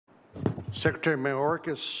Secretary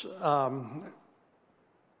Mayorkas,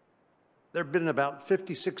 there have been about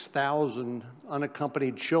 56,000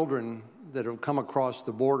 unaccompanied children that have come across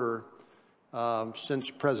the border since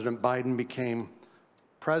President Biden became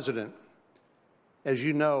president. As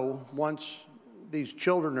you know, once these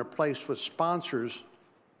children are placed with sponsors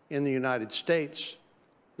in the United States,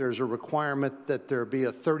 there's a requirement that there be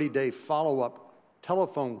a 30-day follow-up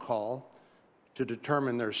telephone call to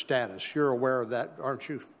determine their status. You're aware of that, aren't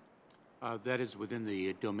you? That is within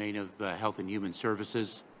the domain of Health and Human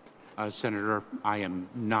Services. Senator, I am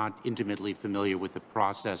not intimately familiar with the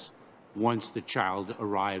process once the child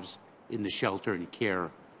arrives in the shelter and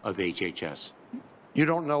care of HHS. You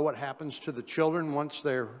don't know what happens to the children once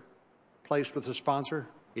they're placed with a sponsor?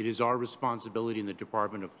 It is our responsibility in the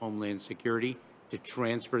Department of Homeland Security to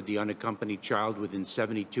transfer the unaccompanied child within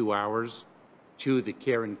 72 hours to the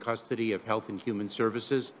care and custody of Health and Human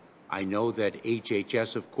Services. I know that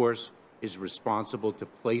HHS, of course, is responsible to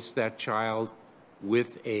place that child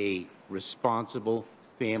with a responsible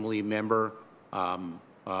family member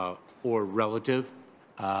or relative.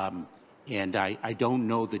 And I don't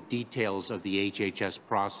know the details of the HHS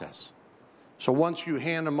process. So once you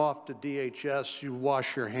hand them off to DHS, you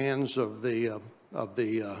wash your hands of that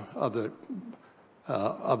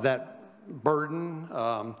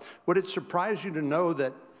burden. Would it surprise you to know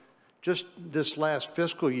that just this last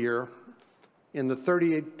fiscal year, in the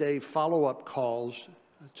 38-day follow-up calls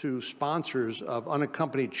to sponsors of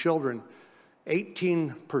unaccompanied children,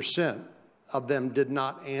 18% of them did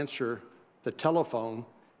not answer the telephone,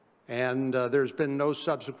 and there's been no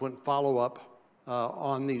subsequent follow-up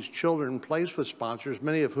on these children placed with sponsors,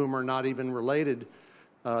 many of whom are not even related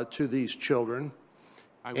to these children.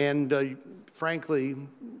 And frankly,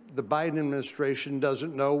 the Biden administration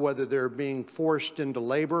doesn't know whether they're being forced into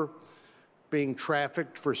labor, being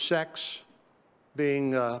trafficked for sex,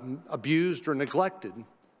 being abused or neglected.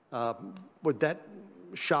 Would that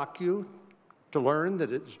shock you to learn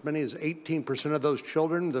that as many as 18% of those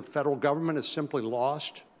children the federal government has simply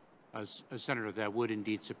lost? Senator, that would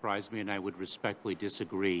indeed surprise me, and I would respectfully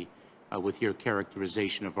disagree with your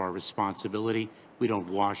characterization of our responsibility. We don't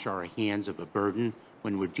wash our hands of a burden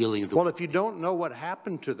when we're dealing with... Well, if you don't know what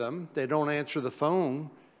happened to them, they don't answer the phone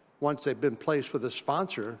once they've been placed with a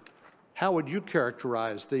sponsor, how would you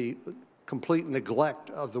characterize the complete neglect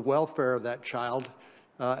of the welfare of that child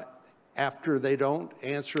after they don't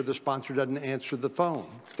answer, the sponsor doesn't answer the phone,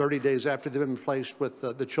 30 days after they've been placed with,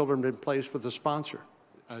 the children been placed with a sponsor?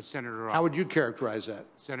 Senator, how would you characterize that?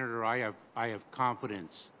 Senator, I have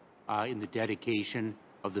confidence in the dedication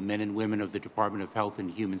of the men and women of the Department of Health and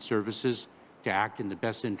Human Services to act in the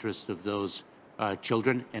best interest of those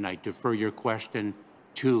children, and I defer your question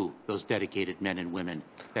to those dedicated men and women.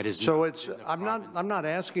 That is so. It's I'm not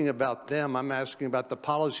asking about them. I'm asking about the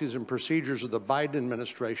policies and procedures of the Biden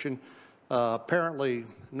administration. Apparently,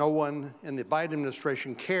 no one in the Biden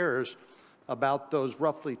administration cares about those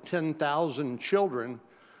roughly 10,000 children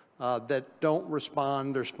that don't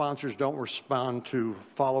respond. Their sponsors don't respond to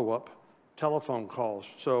follow-up telephone calls.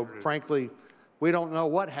 So, frankly, we don't know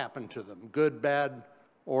what happened to them, good, bad,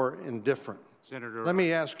 or indifferent. Senator, let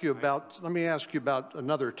me ask you about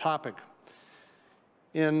another topic.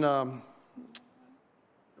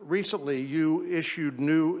 Recently, you issued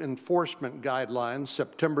new enforcement guidelines,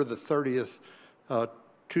 September the 30th,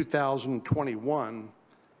 2021.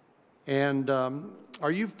 And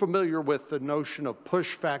are you familiar with the notion of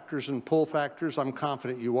push factors and pull factors? I'm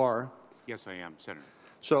confident you are. Yes, I am, Senator.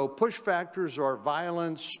 So push factors are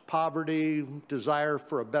violence, poverty, desire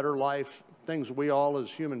for a better life, things we all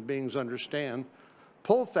as human beings understand.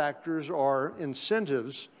 Pull factors are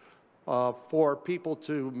incentives for people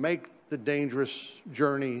to make the dangerous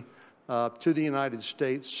journey to the United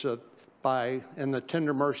States in the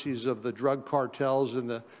tender mercies of the drug cartels and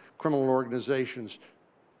the criminal organizations.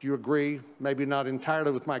 Do you agree? Maybe not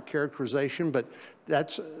entirely with my characterization, but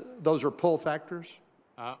those are pull factors?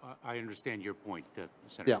 I understand your point,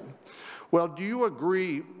 Senator. Yeah. Well, do you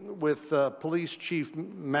agree with Police Chief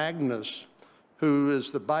Magnus, who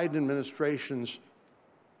is the Biden administration's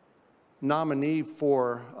nominee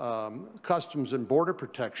for Customs and Border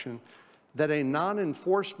Protection, that a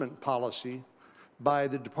non-enforcement policy by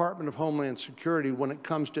the Department of Homeland Security when it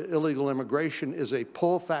comes to illegal immigration is a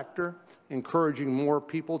pull factor, encouraging more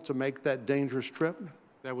people to make that dangerous trip?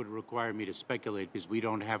 That would require me to speculate because we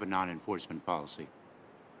don't have a non-enforcement policy.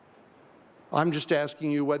 I'm just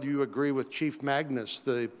asking you whether you agree with Chief Magnus,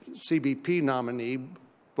 the CBP nominee,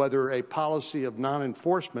 whether a policy of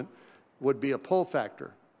non-enforcement would be a pull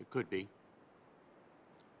factor. It could be.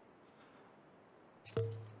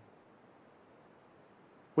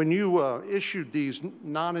 when you issued these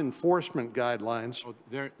non-enforcement guidelines, Oh,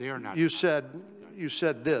 they are not. you said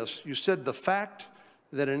this. You said the fact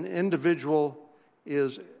that an individual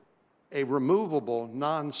is a removable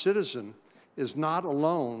non-citizen is not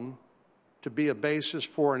alone to be a basis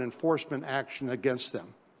for an enforcement action against them.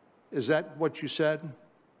 Is that what you said?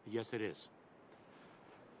 Yes, it is.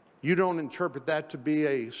 You don't interpret that to be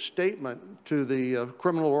a statement to the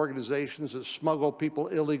criminal organizations that smuggle people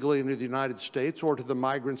illegally into the United States, or to the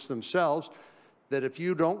migrants themselves, that if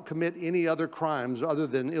you don't commit any other crimes other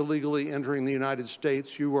than illegally entering the United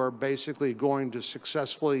States, you are basically going to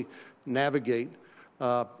successfully navigate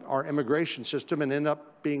our immigration system and end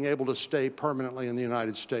up being able to stay permanently in the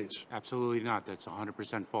United States? Absolutely not. That's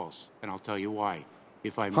 100% false, and I'll tell you why.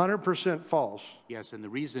 If I'm 100% false. Yes, and the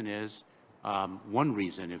reason is, one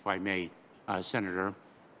reason, if I may, Senator,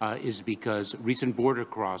 is because recent border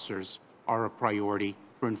crossers are a priority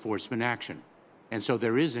for enforcement action. And so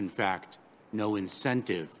there is, in fact, no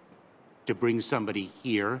incentive to bring somebody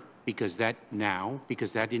here because that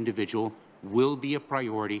individual will be a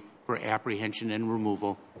priority for apprehension and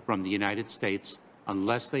removal from the United States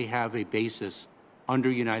unless they have a basis under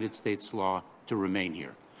United States law to remain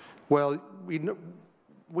here. Well, we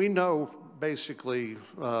know basically,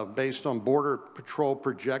 based on Border Patrol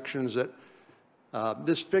projections, that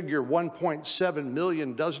this figure, 1.7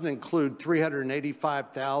 million, doesn't include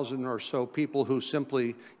 385,000 or so people who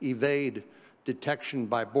simply evade detection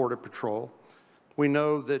by Border Patrol. We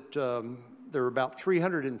know that there are about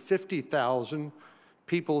 350,000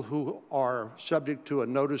 people who are subject to a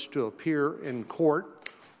notice to appear in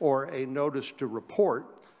court or a notice to report.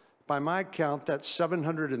 By my count, that's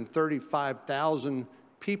 735,000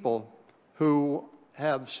 people who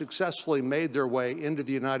have successfully made their way into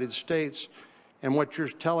the United States. And what you're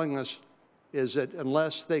telling us is that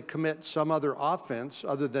unless they commit some other offense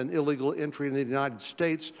other than illegal entry into the United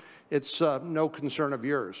States, it's no concern of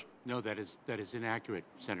yours. No, that is inaccurate,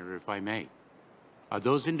 Senator, if I may.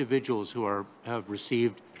 Those individuals who have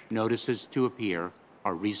received notices to appear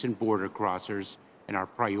are recent border crossers and are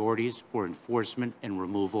priorities for enforcement and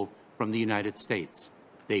removal from the United States.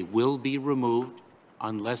 They will be removed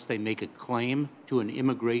unless they make a claim to an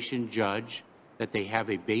immigration judge that they have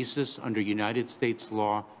a basis under United States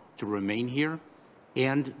law to remain here,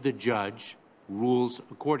 and the judge rules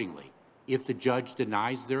accordingly. If the judge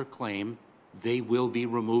denies their claim, they will be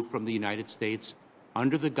removed from the United States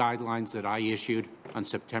under the guidelines that I issued on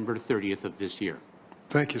September 30th of this year.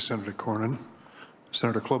 Thank you, Senator Cornyn.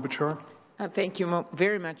 Senator Klobuchar. Thank you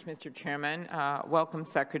very much, Mr. Chairman. Welcome,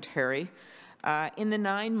 Secretary. In the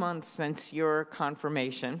 9 months since your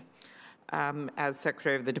confirmation as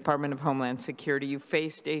Secretary of the Department of Homeland Security, you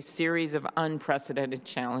faced a series of unprecedented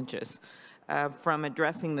challenges, from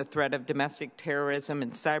addressing the threat of domestic terrorism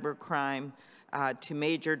and cybercrime to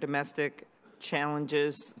major domestic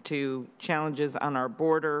challenges, to challenges on our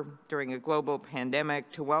border during a global pandemic,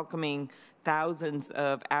 to welcoming thousands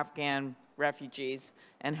of Afghan refugees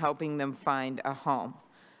and helping them find a home.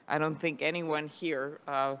 I don't think anyone here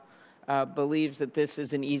believes that this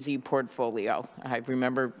is an easy portfolio. I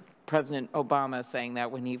remember President Obama saying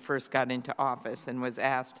that when he first got into office and was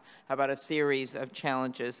asked about a series of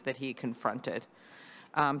challenges that he confronted.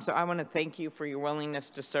 So I want to thank you for your willingness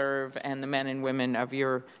to serve and the men and women of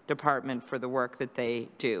your department for the work that they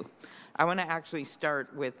do. I want to actually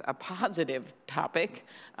start with a positive topic,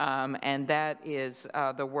 and that is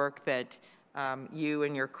the work that you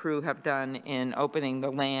and your crew have done in opening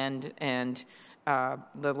the land and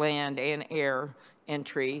air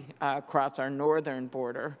entry across our northern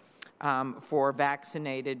border for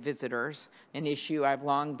vaccinated visitors, an issue I've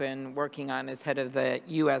long been working on as head of the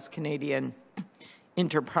U.S.-Canadian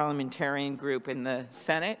Interparliamentarian Group in the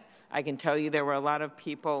Senate. I can tell you there were a lot of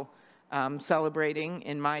people celebrating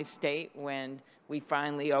in my state when we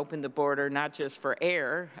finally opened the border, not just for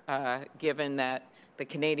air, given that the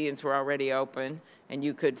Canadians were already open and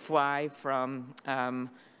you could fly from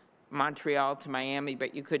Montreal to Miami,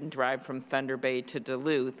 but you couldn't drive from Thunder Bay to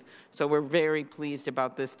Duluth. So we're very pleased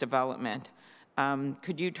about this development.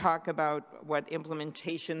 Could you talk about what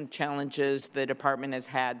implementation challenges the department has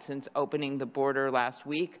had since opening the border last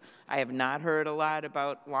week? I have not heard a lot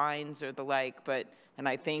about lines or the like, and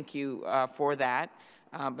I thank you for that.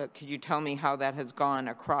 But could you tell me how that has gone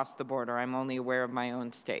across the border? I'm only aware of my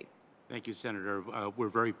own state. Thank you, Senator. We're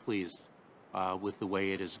very pleased with the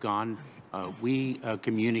way it has gone. We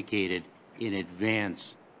communicated in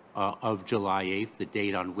advance of July 8th, the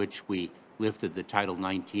date on which we lifted the Title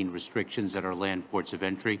 19 restrictions at our land ports of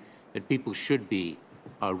entry, that people should be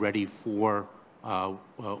ready for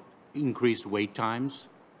increased wait times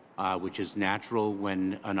which is natural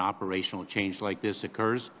when an operational change like this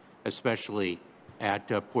occurs, especially at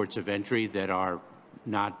ports of entry that are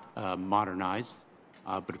not modernized.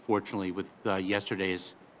 But fortunately, with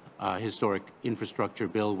yesterday's historic infrastructure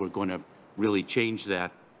bill, we're going to really change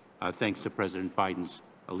that thanks to President Biden's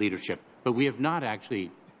leadership. But we have not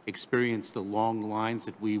actually experienced the long lines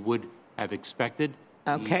that we would have expected.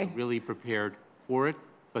 Okay. We are really prepared for it,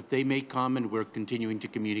 but they may come, and we're continuing to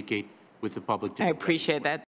communicate with the public. I appreciate that.